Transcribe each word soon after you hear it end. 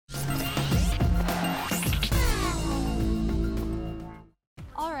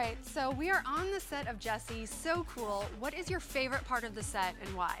All right, so we are on the set of Jessie. So cool. What is your favorite part of the set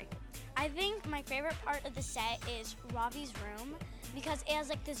and why? I think my favorite part of the set is Ravi's room because it has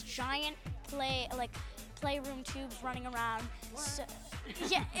like this giant playroom tubes running around. So,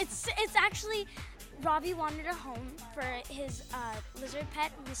 yeah, it's actually Ravi wanted a home for his lizard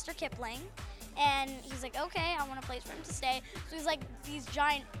pet, Mr. Kipling. And he's like, okay, I want a place for him to stay. So he's like these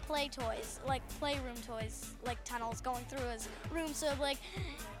giant play toys, like playroom toys, like tunnels going through his room. So like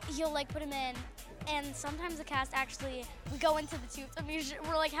he'll like put him in. And sometimes the cast actually, we go into the tubes and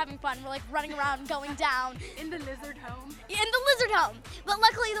we're like having fun. We're like running around, going down. In the lizard home? In the lizard home. But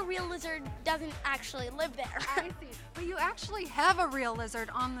luckily the real lizard doesn't actually live there. I see. But you actually have a real lizard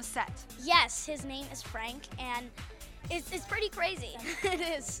on the set. Yes, his name is Frank, and it's pretty crazy. It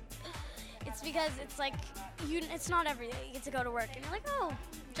is. It's because it's like, it's not every day you get to go to work and you're like, oh,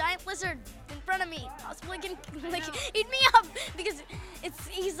 giant lizard in front of me, possibly can like eat me up, because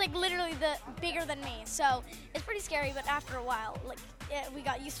he's like literally bigger than me. So it's pretty scary, but after a while, like we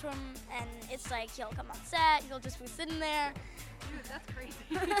got used to him, and it's like he'll come on set, he'll just be sitting there. Dude, that's crazy.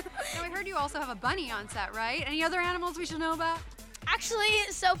 Now I heard you also have a bunny on set, right? Any other animals we should know about? Actually,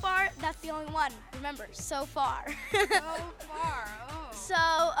 so far, that's the only one. Remember, so far. So far, oh.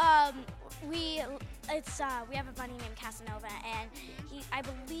 So, we have a bunny named Casanova, and I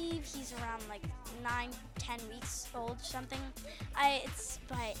believe he's around like 9-10 weeks old or something.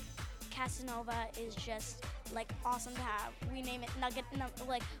 But Casanova is just like awesome to have. We name it Nugget,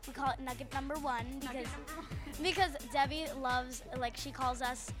 we call it Nugget number 1 because Debbie loves, like, she calls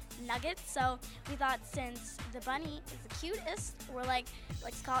us Nuggets. So we thought since the bunny is the cutest, we're like,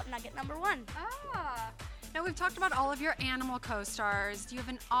 let's call it Nugget number 1. Ah. Now we've talked about all of your animal co-stars. You have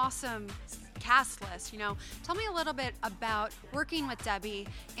an awesome cast list. Tell me a little bit about working with Debbie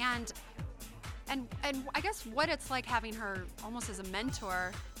and I guess what it's like having her almost as a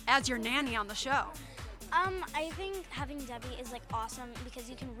mentor, as your nanny on the show. I think having Debbie is like awesome because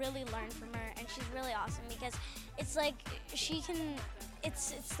you can really learn from her, and she's really awesome because it's like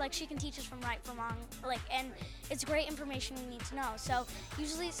it's like she can teach us from right from wrong, like, and it's great information we need to know. So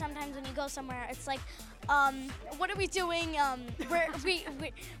usually sometimes when you go somewhere, it's like, what are we doing?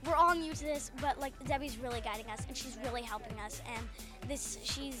 We're all new to this, but like Debbie's really guiding us, and she's really helping us, and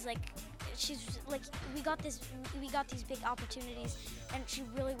she's like we got these big opportunities, and she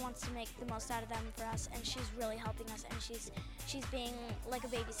really wants to make the most out of them for us, and she's really helping us, and she's being like a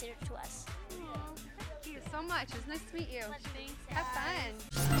babysitter to us. Aww, thank you so much. It was nice to meet you. Thanks. Have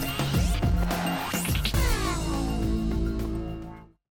fun.